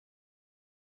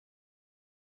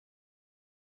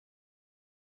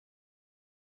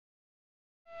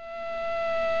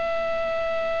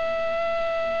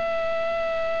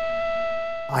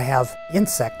I have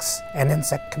insects and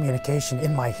insect communication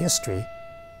in my history.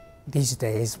 These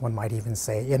days, one might even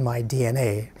say in my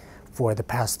DNA for the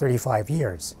past 35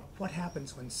 years. What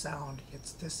happens when sound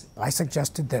hits this? I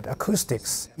suggested that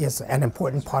acoustics is an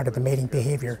important part of the mating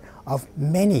behavior of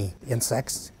many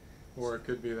insects. Or it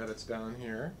could be that it's down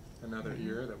here, another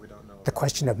ear that we don't know about. The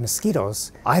question of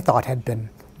mosquitoes, I thought, had been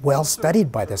well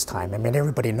studied by this time. I mean,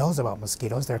 everybody knows about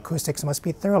mosquitoes. Their acoustics must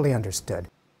be thoroughly understood.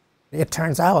 It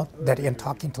turns out that in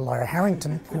talking to Laura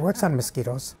Harrington, who works on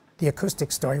mosquitoes, the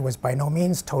acoustic story was by no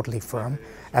means totally firm,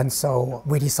 and so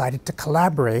we decided to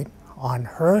collaborate on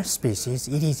her species,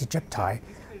 Aedes aegypti,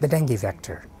 the dengue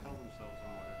vector.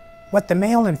 What the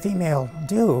male and female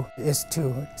do is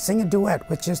to sing a duet,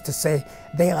 which is to say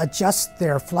they adjust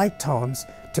their flight tones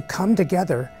to come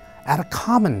together at a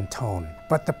common tone.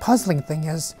 But the puzzling thing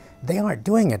is they aren't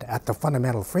doing it at the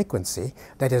fundamental frequency,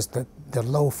 that is the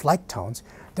low flight tones.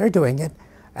 They're doing it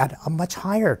at a much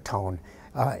higher tone,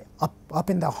 up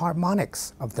in the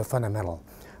harmonics of the fundamental,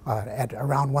 at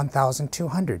around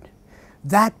 1,200.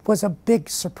 That was a big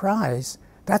surprise.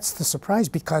 That's the surprise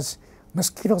because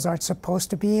mosquitoes aren't supposed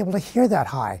to be able to hear that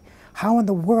high. How in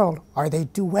the world are they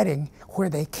duetting where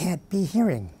they can't be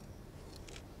hearing?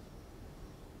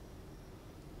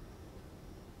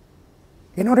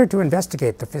 In order to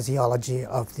investigate the physiology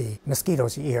of the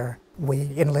mosquito's ear,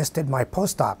 we enlisted my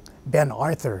postdoc, Ben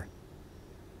Arthur.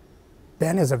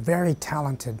 Ben is a very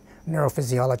talented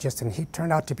neurophysiologist, and he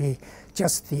turned out to be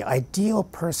just the ideal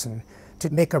person to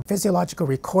make a physiological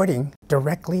recording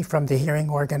directly from the hearing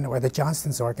organ or the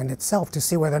Johnston's organ itself to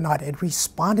see whether or not it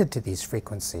responded to these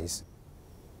frequencies.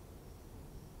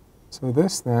 So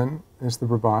this then is the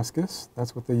proboscis.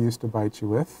 That's what they used to bite you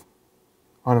with.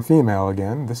 On a female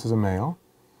again, this is a male.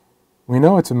 We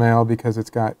know it's a male because it's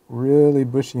got really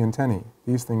bushy antennae,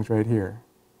 these things right here.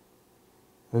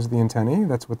 Those are the antennae,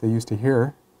 that's what they used to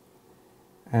hear.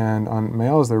 And on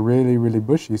males, they're really, really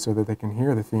bushy so that they can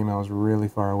hear the females really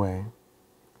far away.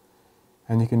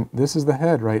 And this is the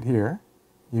head right here.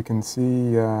 You can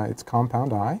see its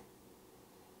compound eye.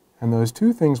 And those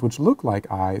two things which look like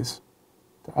eyes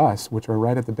to us, which are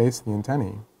right at the base of the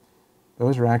antennae,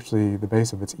 those are actually the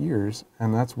base of its ears,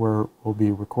 and that's where we'll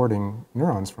be recording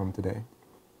neurons from today.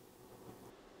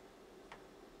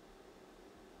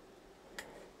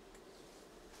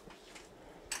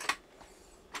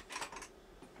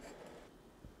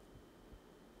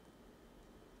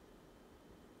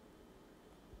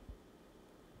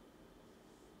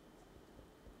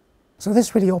 So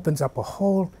this really opens up a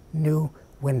whole new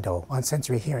window on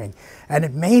sensory hearing, and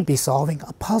it may be solving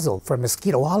a puzzle for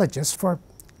mosquitoologists for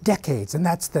decades, and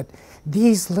that's that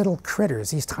these little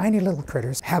critters, these tiny little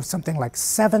critters, have something like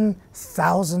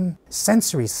 7,000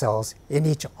 sensory cells in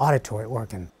each auditory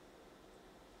organ.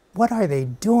 What are they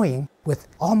doing with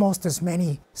almost as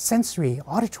many sensory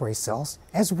auditory cells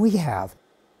as we have?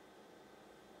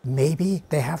 Maybe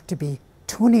they have to be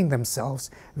tuning themselves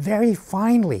very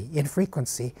finely in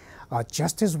frequency,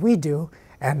 just as we do,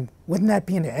 and wouldn't that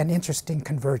be an interesting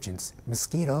convergence,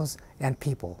 mosquitoes and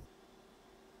people?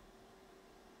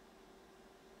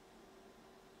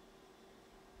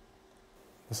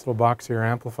 This little box here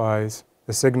amplifies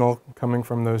the signal coming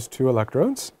from those two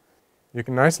electrodes. You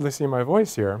can nicely see my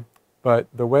voice here, but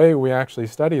the way we actually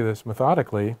study this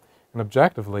methodically and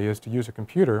objectively is to use a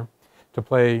computer to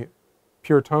play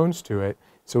pure tones to it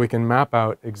so we can map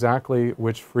out exactly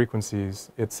which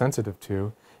frequencies it's sensitive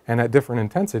to and at different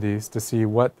intensities to see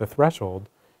what the threshold,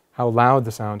 how loud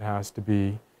the sound has to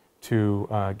be to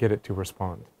get it to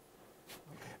respond.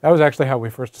 That was actually how we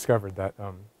first discovered that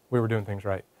we were doing things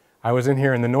right. I was in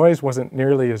here and the noise wasn't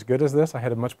nearly as good as this. I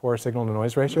had a much poorer signal to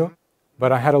noise ratio,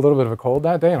 but I had a little bit of a cold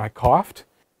that day and I coughed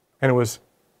and it was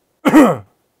and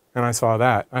I saw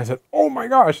that. I said, oh my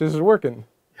gosh, this is working.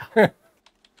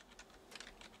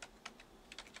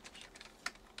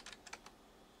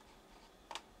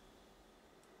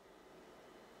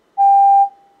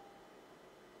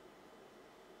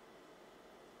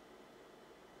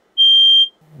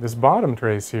 This bottom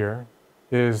trace here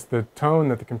is the tone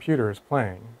that the computer is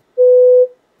playing.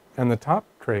 And the top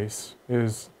trace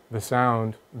is the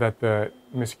sound that the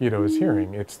mosquito is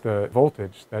hearing. It's the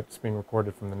voltage that's being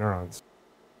recorded from the neurons.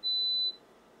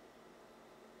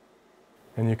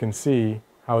 And you can see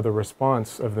how the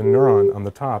response of the neuron on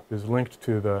the top is linked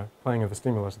to the playing of the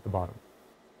stimulus at the bottom.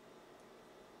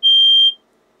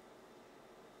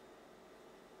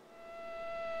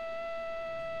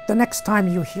 The next time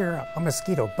you hear a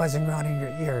mosquito buzzing around in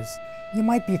your ears, you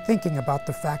might be thinking about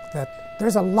the fact that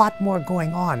there's a lot more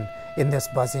going on in this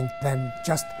buzzing than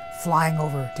just flying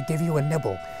over to give you a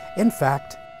nibble. In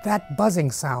fact, that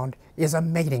buzzing sound is a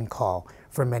mating call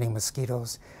for many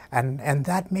mosquitoes. And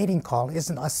that mating call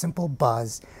isn't a simple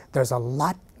buzz. There's a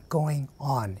lot going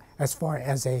on as far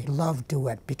as a love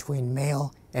duet between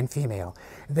male and female.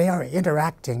 They are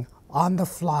interacting on the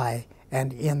fly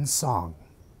and in song.